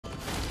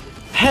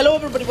Hello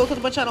everybody, welcome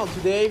to my channel.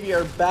 Today we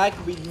are back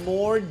with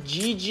more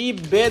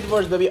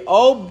BedWars, baby.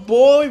 Oh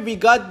boy, we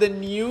got the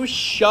new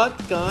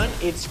shotgun.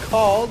 It's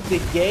called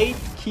the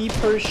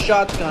Gatekeeper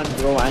shotgun,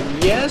 bro.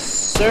 And yes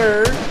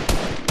sir,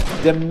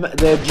 the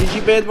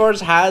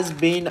BedWars has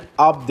been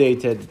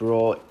updated,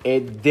 bro.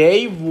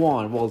 Day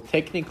 1, well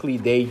technically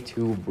day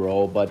 2,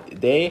 bro,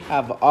 but they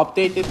have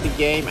updated the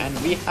game and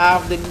we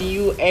have the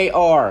new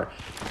AR,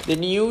 the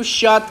new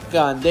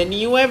shotgun, the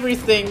new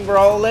everything,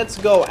 bro. Let's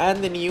go.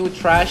 And the new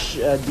trash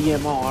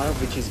DMR,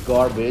 which is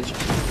garbage,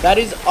 that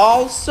is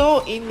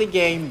also in the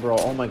game, bro.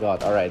 Oh my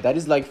god. All right, that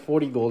is like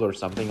 40 gold or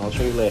something. I'll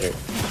show you later.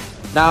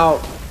 Now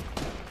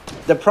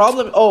the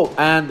problem, oh,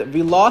 and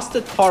we lost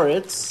the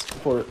turrets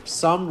for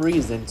some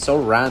reason,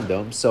 so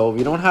random, so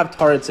we don't have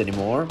turrets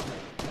anymore.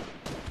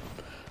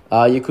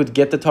 You could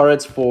get the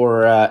turrets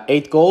for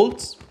 8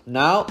 golds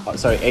now.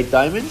 Sorry, 8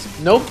 diamonds.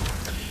 Nope,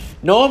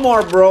 no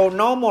more, bro,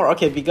 no more.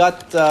 Okay, we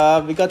got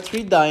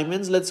 3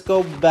 diamonds. Let's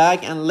go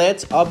back and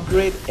let's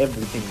upgrade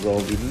everything, bro.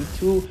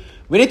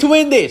 We need to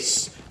win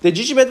this. The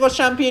BedWars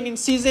champion in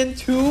season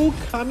 2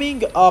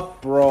 coming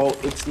up, bro.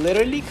 It's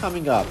literally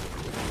coming up.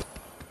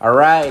 All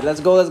right,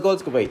 let's go.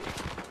 Wait,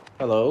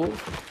 hello,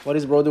 what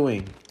is bro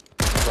doing?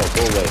 Oh,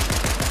 go away.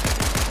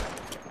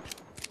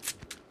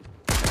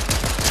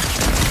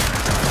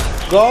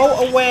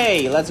 Go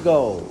away. Let's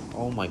go.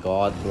 Oh my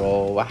god,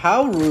 bro.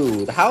 How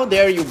rude. How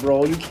dare you,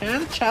 bro. You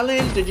can't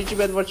challenge the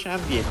BedWars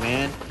champion,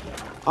 man.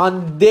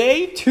 On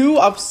day 2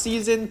 of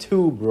season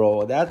 2,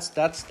 bro. That's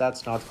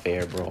not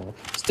fair, bro.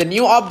 It's the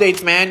new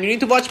update, man. You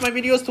need to watch my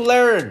videos to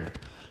learn.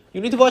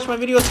 You need to watch my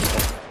videos.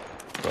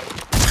 Bro.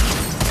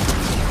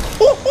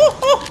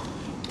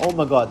 Oh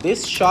my god,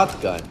 this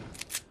shotgun.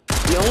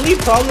 The only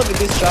problem with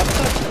this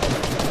shotgun...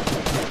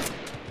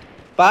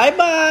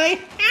 Bye-bye.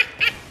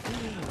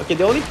 Okay,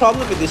 the only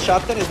problem with this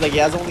shotgun is like it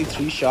has only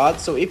 3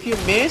 shots. So if you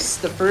miss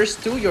the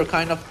first 2, you're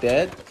kind of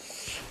dead.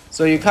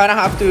 So you kind of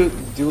have to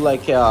do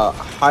like a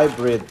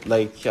hybrid,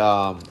 like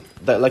a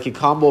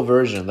combo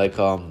version, like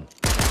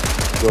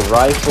your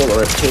rifle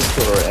or a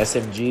pistol or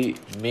SMG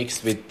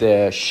mixed with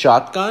the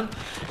shotgun.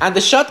 And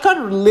the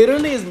shotgun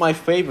literally is my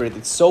favorite.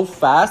 It's so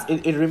fast.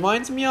 It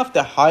reminds me of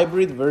the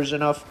hybrid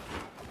version of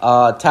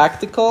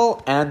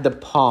tactical and the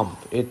pump.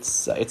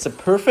 It's a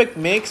perfect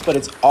mix, but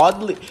it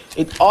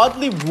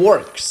oddly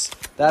works.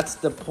 That's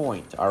the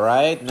point. All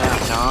right, now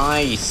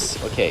nice.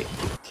 Okay,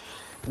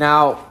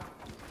 now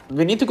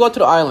we need to go to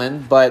the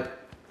island, but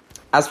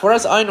as far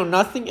as I know,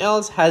 nothing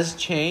else has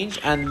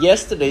changed. And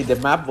yesterday the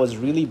map was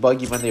really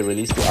buggy when they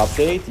released the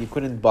update. You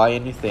couldn't buy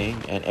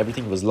anything and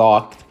everything was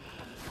locked.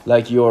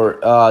 Like your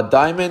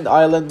diamond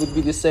island would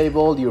be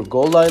disabled, your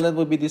gold island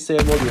would be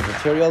disabled, your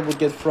material would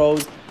get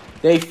froze.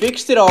 They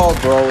fixed it all,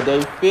 bro.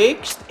 They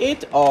fixed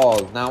it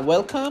all. Now,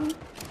 welcome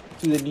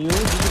to the new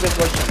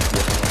BedWars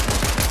champion.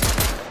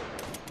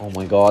 Oh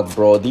my god,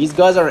 bro. These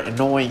guys are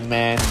annoying,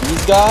 man.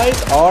 These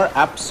guys are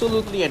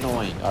absolutely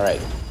annoying. All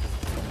right.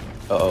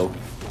 Uh-oh.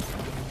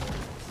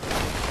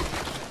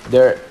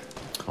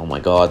 Oh my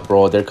god,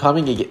 bro. They're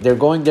coming again. They're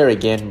going there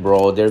again,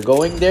 bro. They're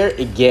going there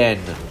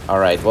again. All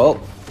right, well,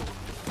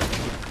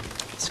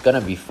 it's gonna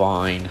be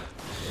fine.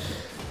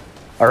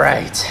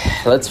 Alright,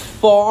 let's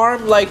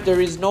farm like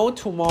there is no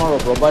tomorrow,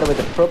 bro. By the way,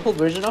 the purple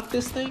version of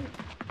this thing.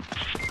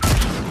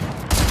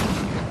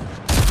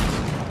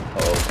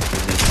 Oh,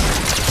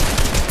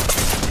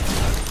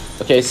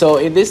 okay, so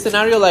in this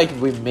scenario, like,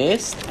 we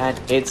missed, and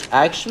it's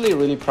actually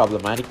really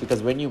problematic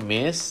because when you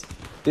miss,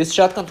 this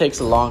shotgun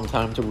takes a long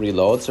time to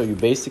reload, so you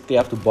basically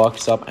have to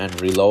box up and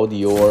reload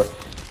your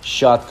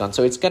shotgun.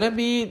 So it's gonna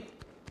be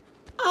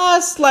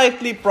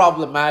slightly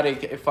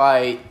problematic, if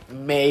I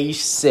may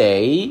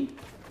say.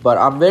 But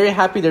I'm very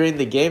happy they're in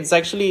the game. It's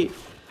actually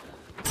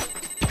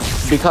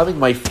becoming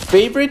my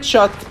favorite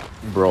shot.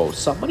 Bro,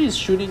 somebody is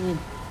shooting me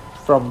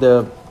from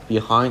the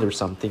behind or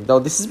something. Though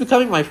this is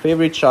becoming my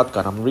favorite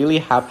shotgun. I'm really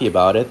happy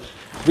about it.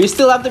 We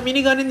still have the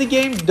minigun in the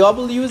game.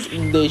 W's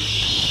in the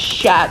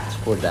chat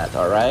for that,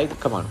 alright?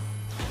 Come on.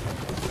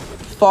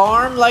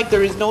 Farm like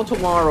there is no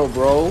tomorrow,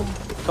 bro.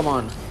 Come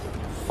on.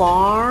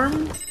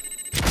 Farm.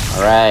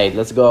 Alright,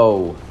 let's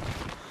go.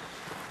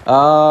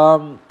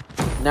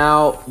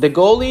 Now the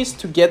goal is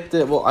to get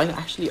the, well, I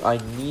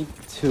need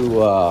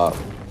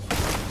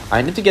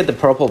to get the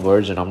purple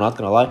version, I'm not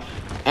gonna lie.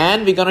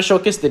 And we're gonna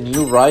showcase the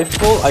new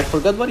rifle. I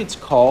forgot what it's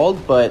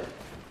called, but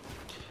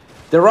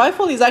the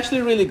rifle is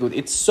actually really good.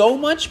 It's so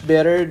much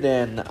better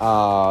than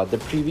the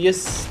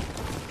previous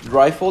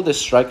rifle, the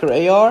striker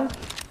AR.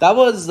 That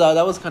was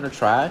kind of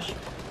trash,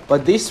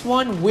 but this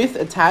one with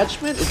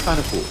attachment is kind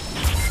of cool.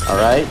 All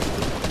right,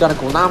 kind of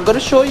cool. Now I'm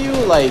gonna show you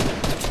like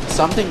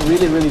something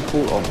really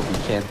cool. Oh, we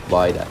can't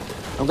buy that.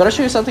 I'm gonna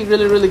show you something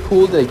really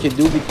cool that you can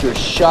do with your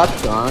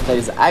shotgun that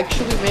is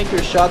actually make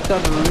your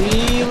shotgun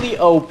really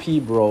OP,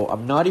 bro.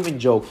 I'm not even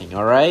joking.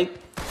 All right,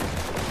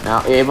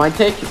 now it might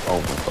take you,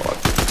 oh my god,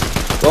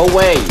 go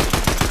away,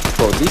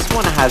 bro. This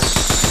one has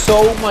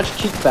so much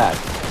kickback.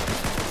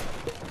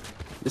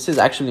 This is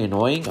actually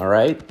annoying. All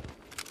right,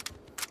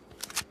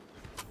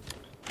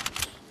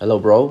 hello,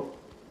 bro.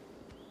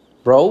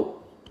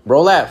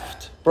 Bro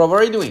left. Bro,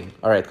 what are you doing?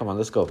 Alright, come on,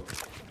 let's go.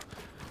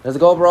 Let's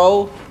go,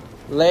 bro.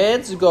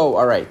 Let's go.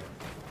 Alright.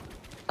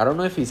 I don't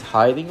know if he's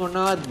hiding or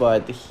not,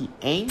 but he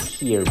ain't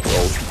here,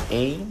 bro. He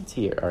ain't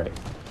here. Alright.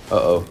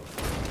 Uh-oh.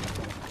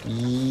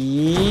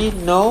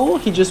 No,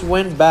 he just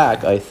went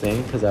back, I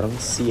think, because I don't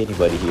see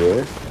anybody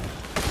here.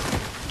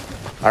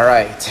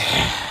 Alright.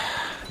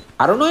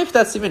 I don't know if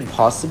that's even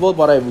possible,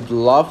 but I would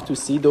love to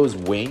see those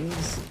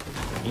wings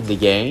in the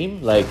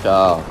game. Like,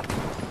 the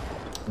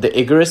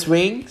Icarus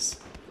wings.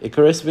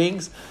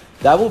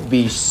 That would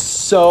be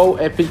so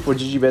epic for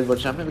GG BedWars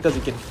Champion because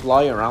you can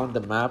fly around the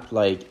map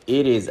like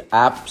it is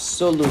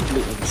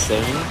absolutely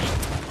insane.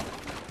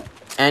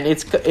 And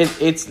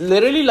it's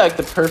literally like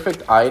the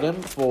perfect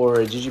item for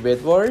GG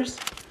BedWars.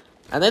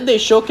 And then they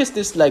showcase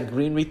this like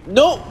green wheat.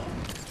 No!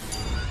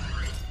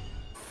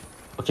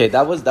 Okay,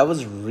 that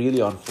was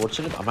really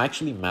unfortunate. I'm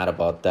actually mad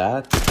about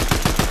that.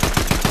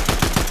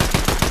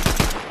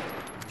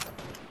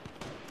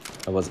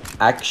 I was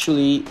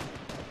actually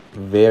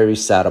very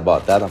sad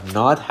about that. I'm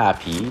not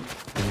happy.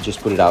 Let me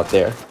just put it out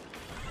there.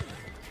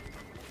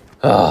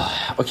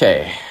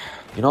 Okay.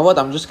 You know what?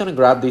 I'm just gonna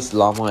grab this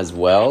llama as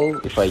well,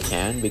 if I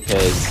can,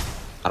 because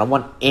I don't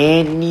want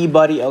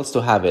anybody else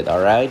to have it,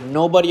 alright?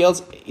 Nobody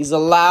else is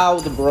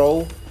allowed,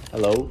 bro.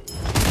 Hello?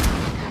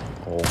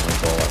 Oh my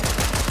god.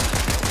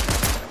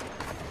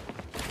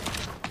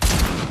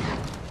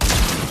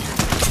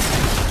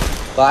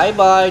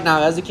 Bye-bye.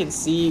 Now, as you can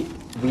see,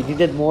 we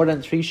needed more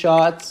than 3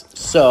 shots,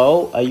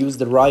 so I used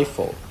the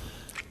rifle.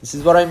 This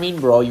is what I mean,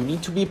 bro. You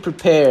need to be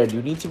prepared.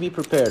 You need to be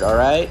prepared,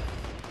 alright?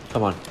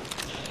 Come on.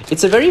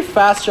 It's a very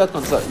fast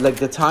shotgun, so like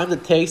the time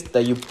that takes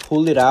that you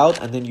pull it out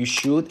and then you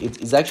shoot,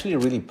 it's actually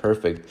really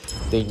perfect.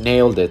 They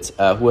nailed it,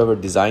 whoever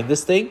designed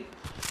this thing.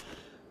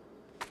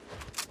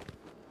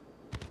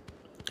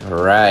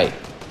 Alright.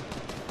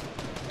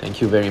 Thank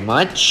you very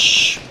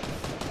much.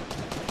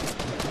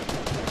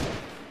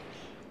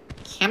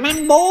 Come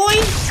on,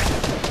 boys!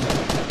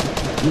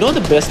 You know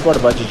the best part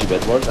about GG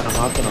BedWars, and I'm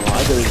not gonna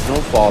lie, there is no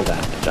fall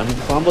damage. I mean,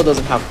 Combo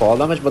doesn't have fall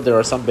damage, but there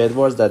are some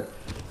BedWars that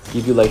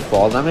give you like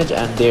fall damage,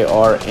 and they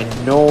are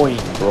annoying,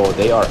 bro.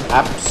 They are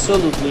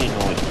absolutely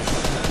annoying.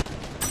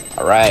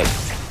 Alright.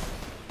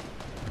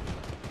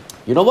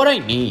 You know what I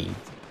need?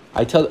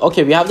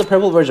 Okay, we have the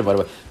purple version, by the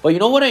way. But you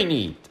know what I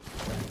need?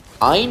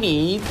 I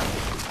need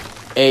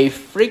a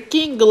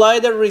freaking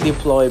glider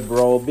redeploy,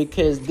 bro,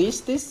 because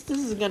this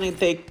is gonna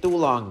take too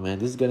long, man.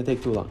 This is gonna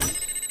take too long.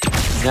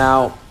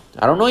 Now,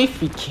 I don't know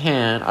if we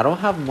can. I don't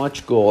have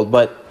much gold,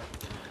 but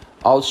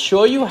I'll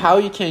show you how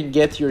you can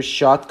get your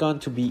shotgun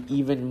to be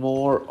even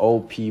more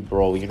OP,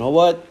 bro. You know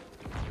what?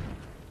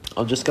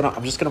 I'm just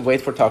gonna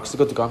wait for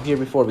Toxico to come here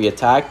before we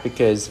attack,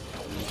 because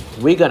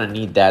we're gonna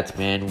need that,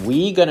 man.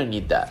 We're gonna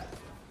need that.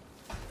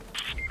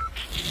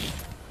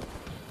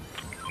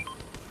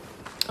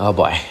 Oh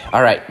boy.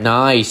 Alright,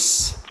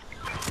 nice.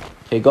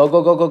 Okay, go.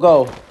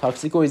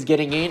 Toxico is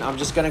getting in. I'm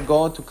just gonna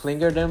go to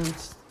clinger them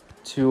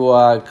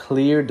to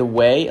clear the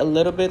way a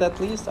little bit at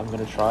least. I'm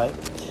gonna try.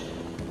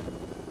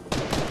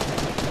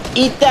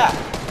 Eat that!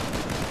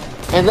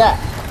 And that!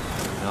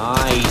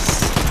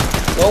 Nice!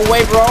 Go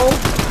away, bro!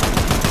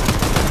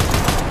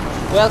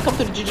 Welcome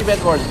to the GG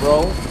BedWars,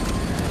 bro.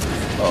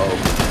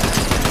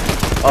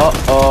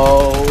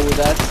 Uh-oh,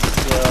 that's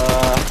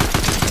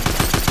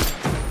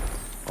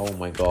oh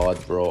my god,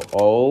 bro.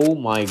 Oh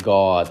my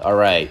god.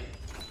 Alright.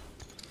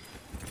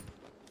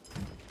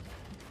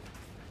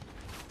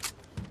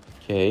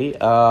 Okay,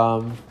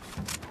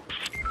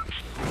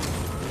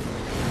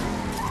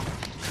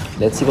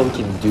 let's see what we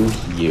can do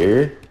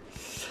here.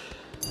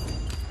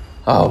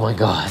 Oh my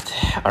god.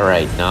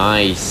 Alright,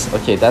 nice.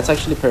 Okay, that's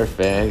actually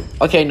perfect.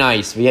 Okay,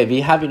 nice.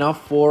 We have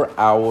enough for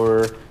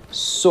our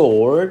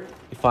sword,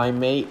 if I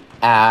may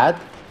add.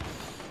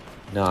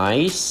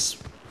 Nice.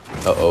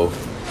 Uh-oh.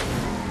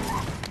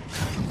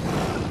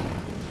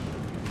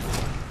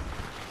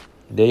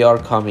 They are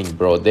coming,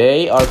 bro.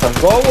 They are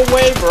coming. Go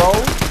away, bro.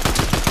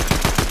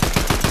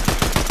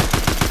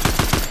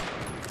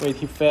 Wait,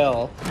 he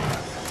fell.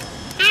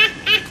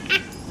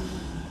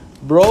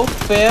 Bro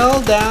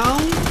fell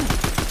down.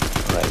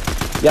 Alright.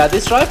 Yeah,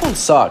 this rifle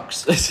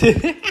sucks.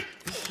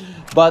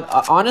 But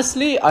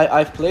honestly,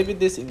 I've played with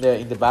this in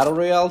the battle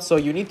royale, so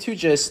you need to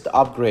just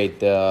upgrade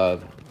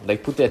the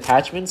put the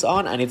attachments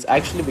on, and it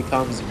actually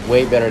becomes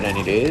way better than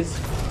it is.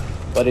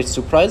 But it's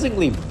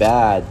surprisingly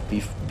bad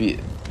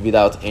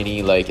without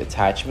any like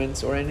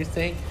attachments or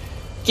anything.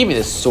 Give me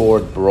the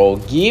sword, bro.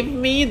 Give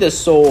me the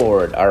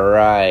sword.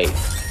 Alright.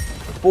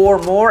 4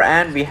 more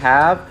and we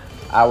have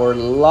our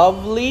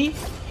lovely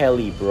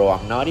heli, bro.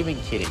 I'm not even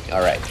kidding.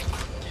 Alright.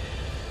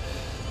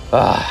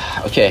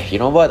 Okay, you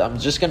know what? I'm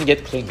just gonna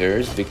get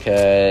clingers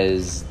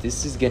because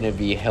this is gonna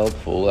be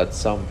helpful at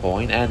some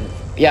point. And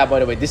yeah, by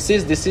the way, this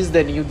is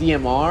the new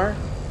DMR.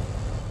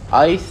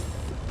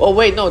 Oh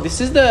wait, no,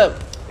 this is the.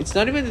 It's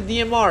not even the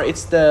DMR.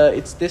 It's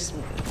this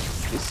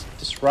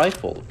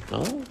rifle.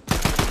 No.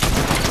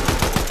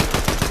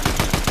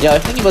 Yeah, I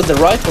think it was the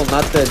rifle,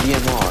 not the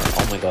DMR.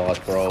 Oh my god,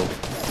 bro.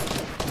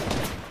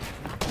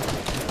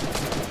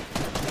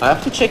 I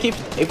have to check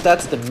if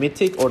that's the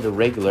mythic or the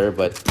regular,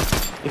 but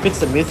if it's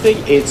the mythic,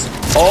 it's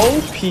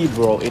OP,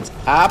 bro. It's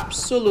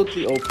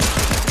absolutely OP.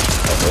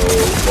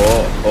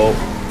 Uh-oh.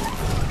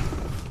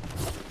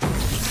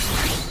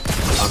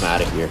 I'm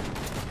out of here.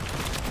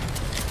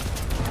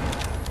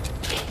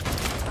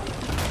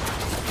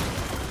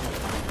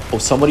 Oh,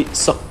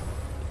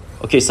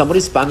 okay,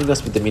 somebody's spamming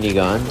us with the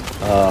minigun.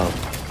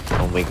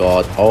 Oh my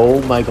god.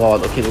 Oh my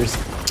god. Okay, there's...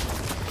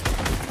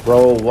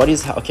 Bro, what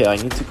is... Okay, I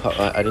need to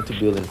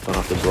build in front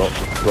of the bro.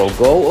 Bro,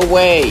 go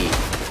away.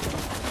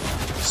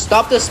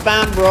 Stop the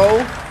spam,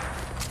 bro.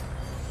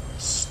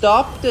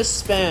 Stop the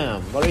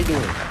spam. What are you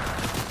doing?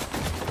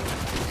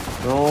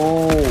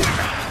 No.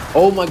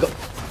 Oh my god.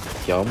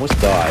 He almost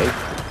died.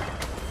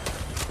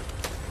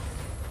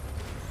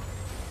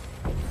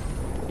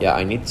 Yeah,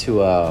 I need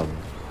to...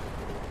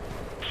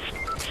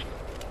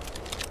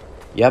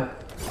 Yep.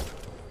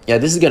 Yeah,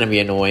 this is gonna be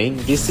annoying.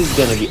 This is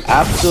gonna be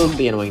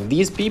absolutely annoying.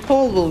 These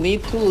people will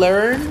need to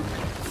learn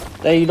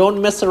that you don't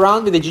mess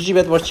around with the GG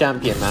BedWars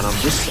champion, man. I'm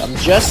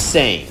just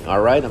saying,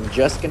 alright? I'm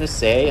just gonna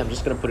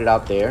put it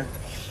out there.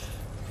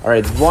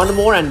 Alright, one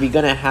more and we're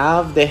gonna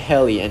have the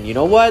heli. And you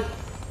know what?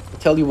 I'll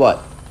tell you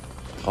what.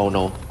 Oh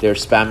no, they're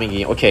spamming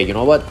me. Okay, you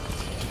know what?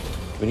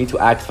 We need to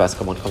act fast.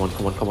 Come on. Give me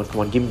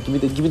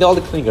all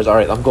the clingers.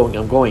 Alright, I'm going.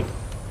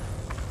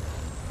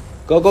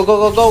 Go.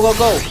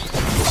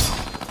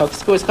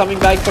 Toxico is coming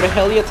back for a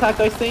heli attack,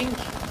 I think.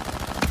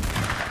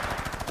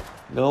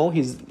 No,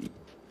 he's...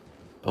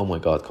 Oh my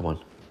god, come on.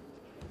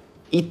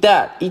 Eat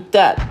that.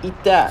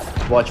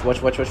 Watch.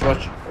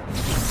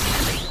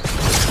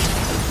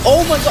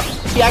 Oh my god,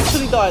 he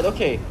actually died.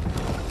 Okay.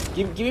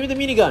 Give me the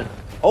minigun.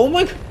 Oh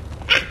my god.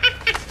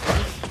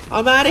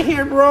 I'm out of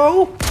here,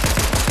 bro.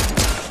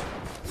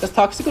 Because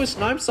Toxico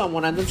sniped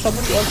someone and then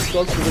somebody else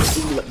got...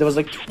 There was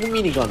like 2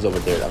 miniguns over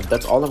there.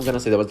 That's all I'm gonna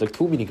say. There was like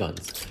 2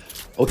 miniguns.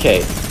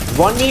 Okay,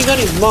 1 minigun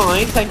is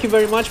mine. Thank you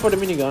very much for the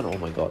minigun. Oh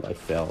my god, I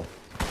fell.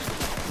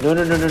 No.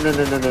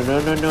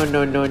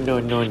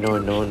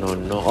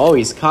 Oh,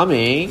 he's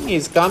coming.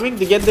 He's coming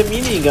to get the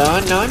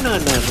minigun. No.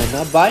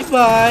 Bye.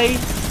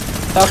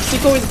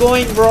 Toxico is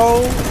going,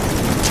 bro.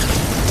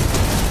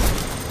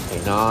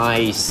 Okay,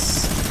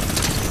 nice.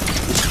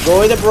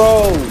 Destroy the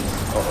bros.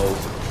 Uh-oh.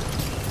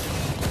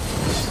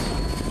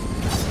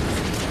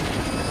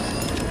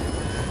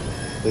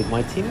 Wait,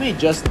 my teammate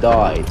just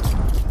died.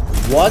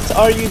 What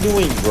are you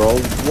doing, bro?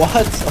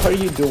 What are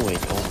you doing?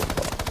 Oh my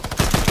god.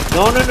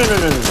 No.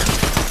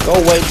 Go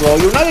away, bro.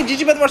 You're not a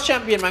GG BedWars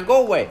champion, man.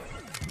 Go away.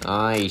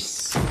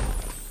 Nice.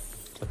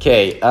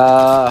 Okay,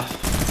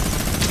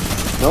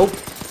 nope.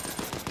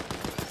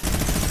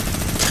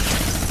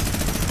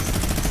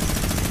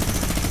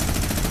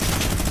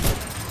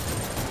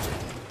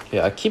 Okay,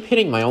 I keep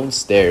hitting my own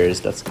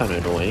stairs. That's kind of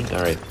annoying.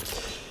 Alright.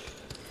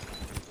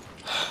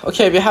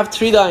 Okay, we have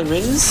 3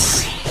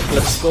 diamonds.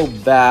 Let's go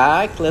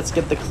back. Let's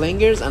get the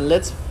clingers and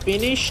let's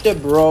finish the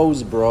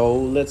bros, bro.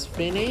 Let's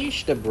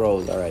finish the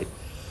bros. Alright.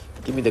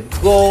 Give me the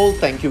gold.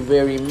 Thank you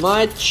very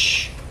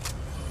much.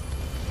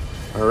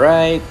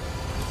 Alright.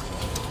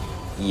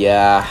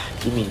 Yeah.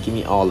 Give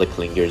me all the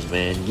clingers,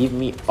 man. Give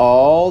me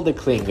all the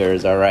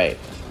clingers. Alright.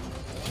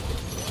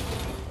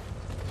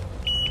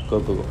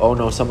 Go. Oh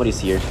no, somebody's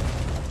here.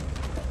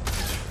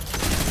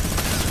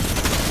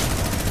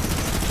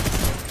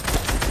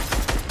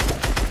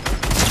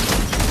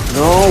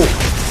 No!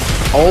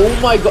 Oh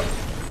my god!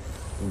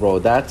 Bro,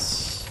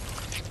 that's...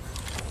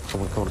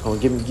 Come on.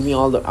 Give me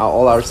all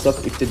our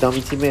stuff if the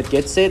dummy teammate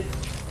gets it.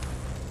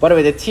 By the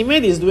way, the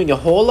teammate is doing a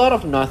whole lot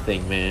of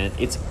nothing, man.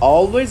 It's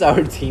always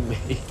our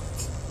teammate.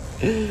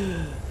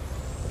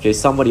 Okay,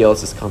 somebody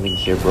else is coming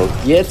here, bro.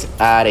 Get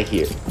out of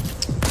here.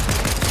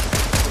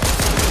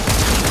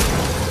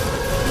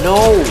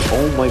 No!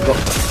 Oh my god.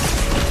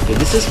 Okay,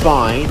 this is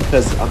fine,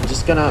 because I'm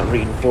just gonna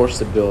reinforce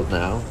the build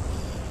now.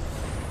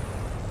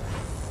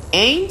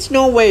 Ain't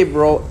no way,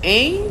 bro.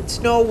 Ain't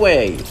no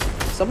way.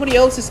 Somebody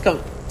else is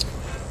coming.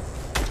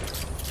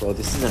 Bro,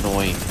 this is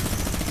annoying.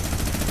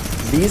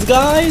 These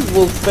guys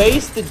will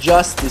face the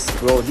justice,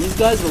 bro. These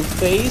guys will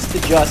face the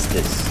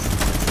justice.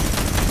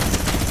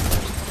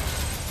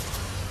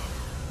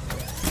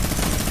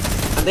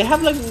 And they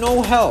have like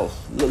no health.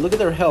 Look at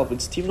their health.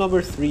 It's team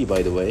number 3,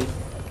 by the way.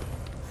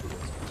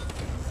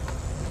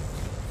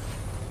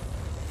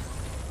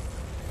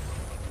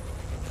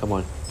 Come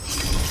on.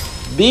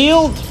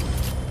 Build!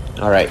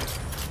 Alright.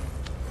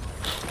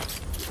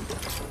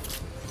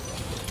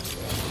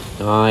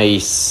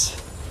 Nice.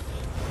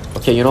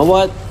 Okay, you know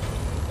what?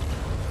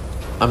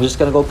 I'm just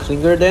gonna go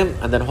clinger them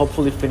and then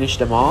hopefully finish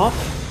them off.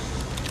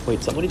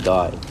 Wait, somebody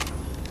died.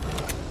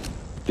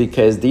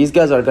 Because these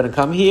guys are gonna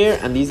come here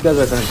and these guys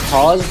are gonna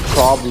cause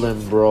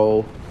problem,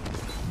 bro.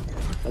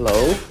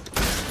 Hello?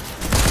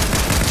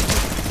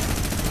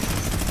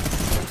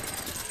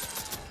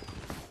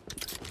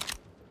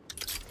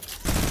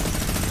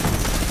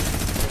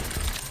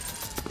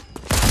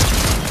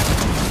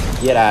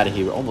 Get out of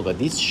here. Oh my god,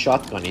 this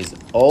shotgun is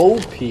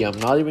OP. I'm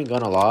not even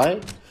gonna lie.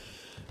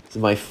 It's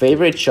my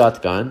favorite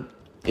shotgun.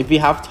 If we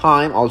have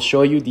time, I'll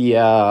show you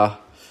the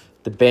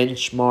the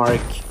benchmark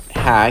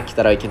hack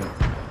that I can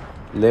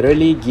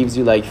literally gives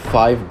you like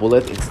 5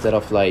 bullets instead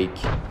of like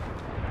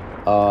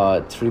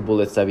 3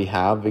 bullets that we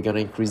have. We're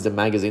gonna increase the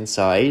magazine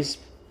size,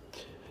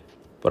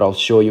 but I'll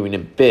show you in a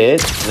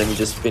bit. Let me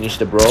just finish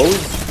the bros.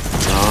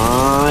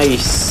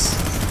 Nice.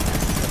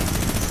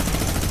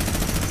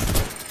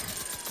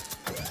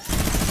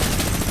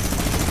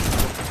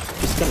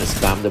 Just gonna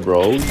spam the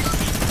bros.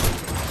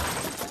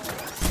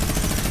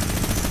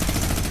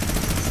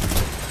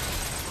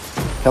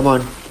 Come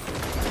on.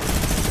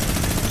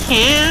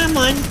 Come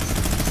on.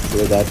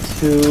 Do that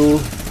too.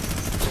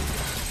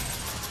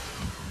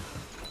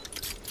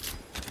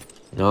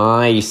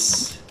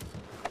 Nice.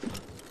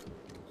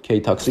 Okay,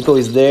 Toxico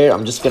is there.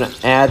 I'm just gonna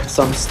add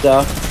some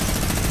stuff.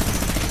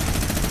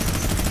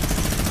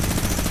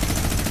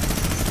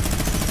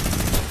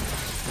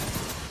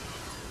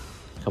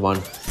 Come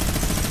on.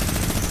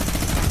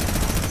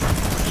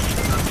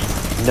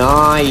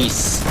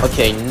 Nice.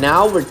 Okay,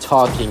 now we're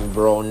talking,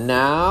 bro.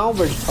 Now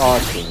we're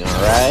talking,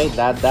 alright?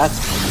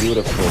 That's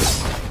beautiful.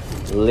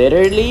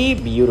 Literally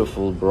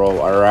beautiful, bro.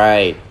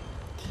 Alright.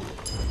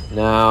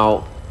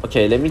 Now,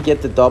 okay, let me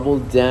get the double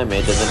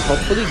damage and then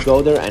hopefully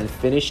go there and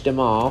finish them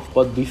off.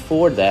 But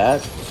before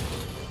that,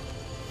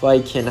 if I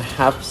can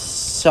have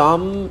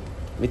some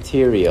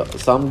material,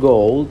 some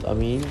gold, I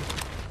mean,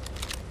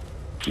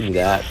 give me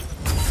that.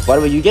 By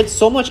the way, you get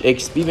so much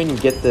XP when you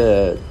get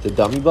the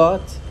dummy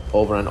bot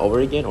over and over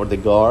again, or the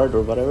guard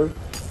or whatever.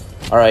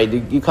 All right,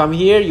 you come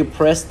here, you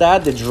press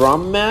that, the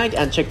drum mag,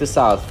 and check this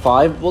out.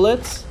 5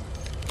 bullets.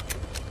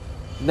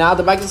 Now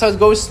the magazine size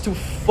goes to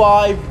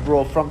 5,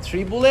 bro. From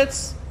 3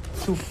 bullets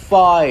to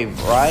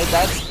 5, right?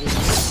 That's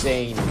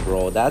insane,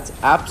 bro. That's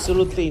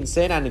absolutely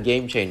insane and a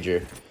game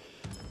changer.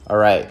 All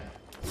right.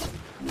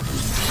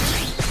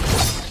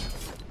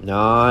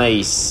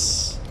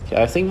 Nice.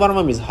 Okay, I think one of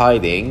them is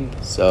hiding,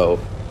 so...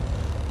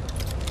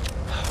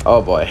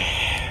 Oh boy.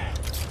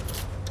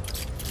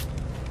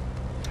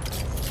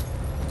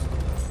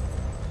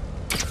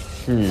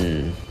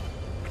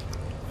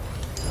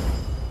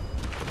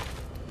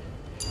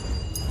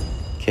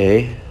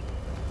 Okay.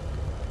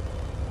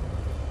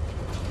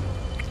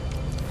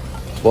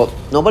 Well,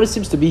 nobody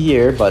seems to be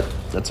here, but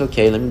that's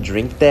okay. Let me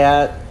drink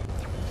that.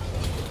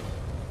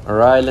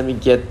 Alright, let me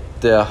get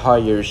the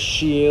higher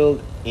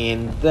shield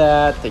in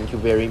that. Thank you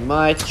very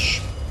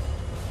much.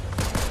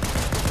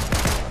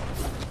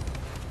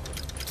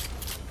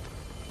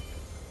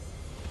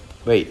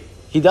 Wait,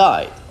 he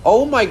died.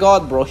 Oh my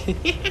god, bro.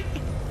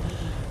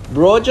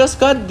 Bro just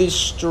got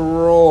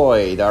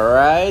destroyed,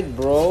 alright?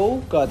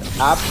 Bro got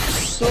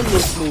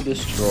absolutely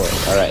destroyed.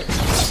 Alright.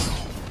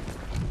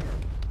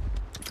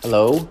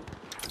 Hello?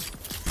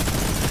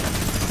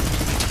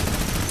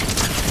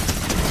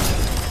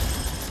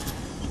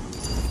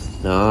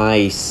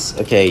 Nice.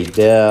 Okay,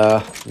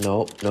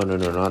 no,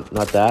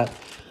 not that.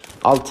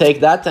 I'll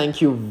take that.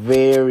 Thank you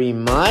very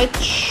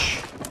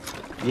much.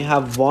 We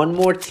have one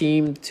more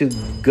team to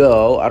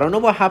go. I don't know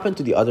what happened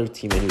to the other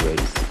team anyways.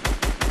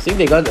 I think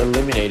they got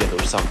eliminated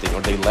or something, or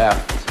they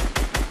left.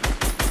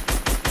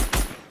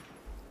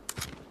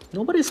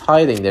 Nobody's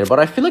hiding there, but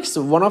I feel like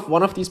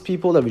one of these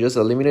people that we just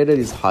eliminated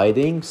is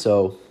hiding,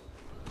 so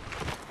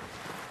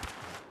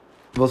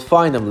we'll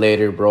find them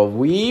later, bro.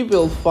 We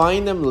will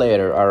find them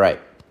later. All right.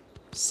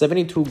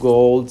 72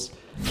 golds.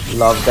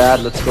 Love that.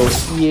 Let's go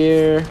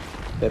here.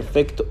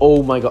 Perfect.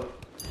 Oh my god.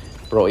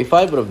 Bro, if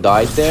I would have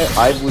died there,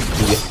 I would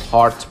be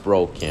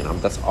heartbroken.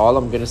 That's all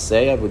I'm gonna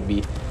say. I would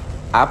be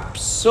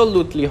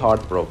absolutely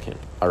heartbroken.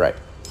 All right.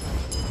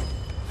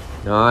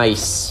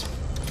 Nice.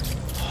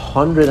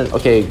 100 and...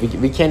 Okay,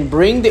 we can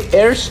bring the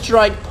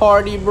airstrike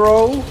party,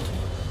 bro.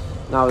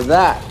 Now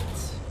that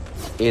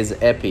is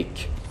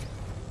epic.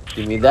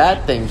 Give me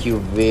that. Thank you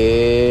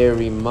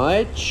very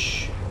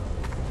much.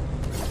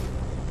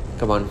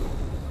 Come on.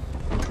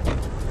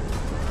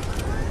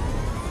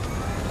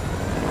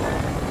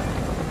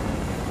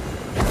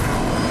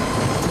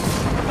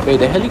 Okay,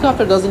 the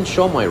helicopter doesn't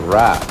show my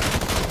wrap,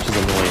 which is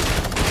annoying.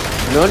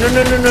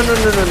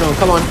 No.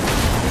 Come on.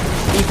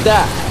 Eat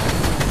that.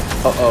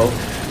 Uh-oh.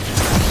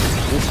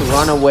 We need to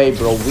run away,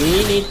 bro.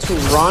 We need to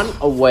run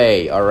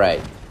away. All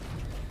right.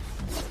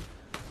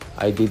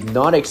 I did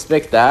not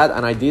expect that,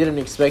 and I didn't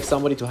expect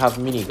somebody to have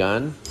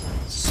minigun.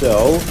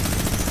 So,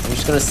 I'm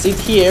just gonna sit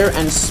here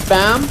and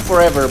spam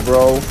forever,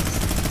 bro.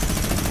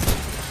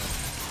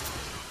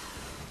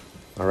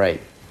 All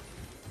right.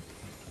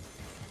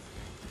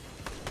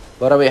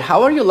 By the way,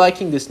 how are you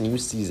liking this new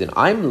season?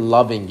 I'm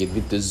loving it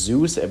with the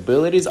Zeus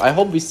abilities. I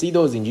hope we see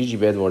those in GG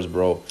BedWars,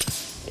 bro.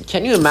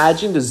 Can you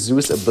imagine the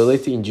Zeus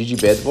ability in GG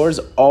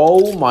BedWars?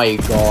 Oh my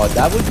god,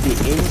 that would be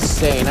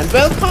insane. And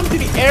welcome to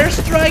the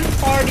airstrike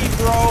party,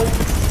 bro.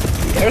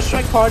 The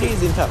airstrike party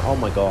is in town. Oh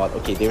my god.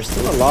 Okay, they're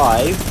still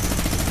alive.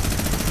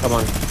 Come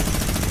on.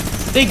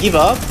 Did they give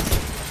up?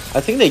 I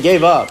think they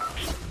gave up.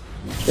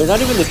 They're not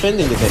even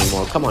defending it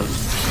anymore. Come on.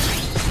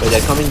 Wait,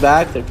 they're coming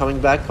back. They're coming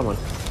back. Come on.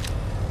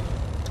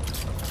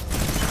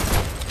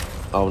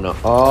 Oh no.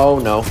 Oh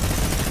no.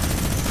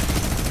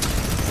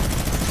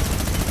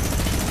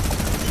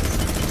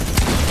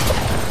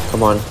 Come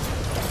Come on.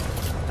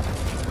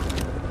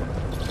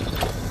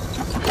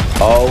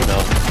 Oh no.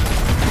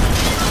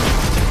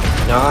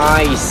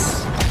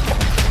 Nice.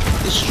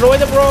 Destroy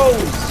the bros.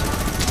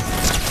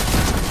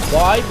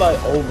 Bye bye.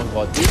 Oh my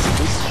god.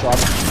 This shot.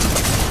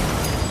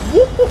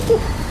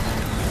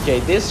 Okay,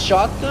 this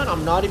shotgun,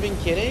 I'm not even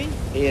kidding,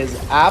 is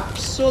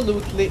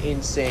absolutely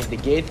insane. The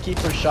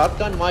Gatekeeper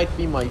shotgun might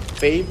be my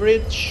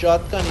favorite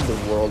shotgun in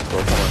the world,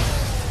 bro. Come on.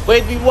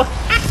 Wait, we won.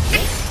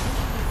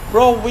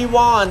 Bro, we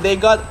won. They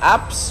got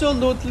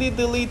absolutely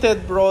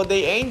deleted, bro.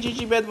 They ain't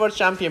GG BedWars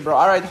champion, bro.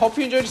 Alright, hope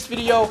you enjoyed this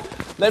video.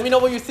 Let me know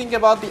what you think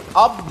about the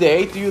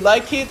update. Do you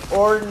like it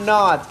or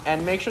not?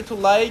 And make sure to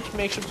like,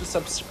 make sure to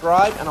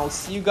subscribe, and I'll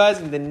see you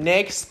guys in the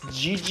next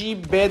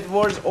GG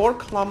BedWars or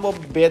Colombo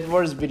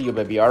BedWars video,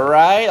 baby.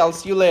 Alright, I'll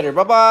see you later.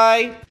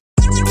 Bye-bye.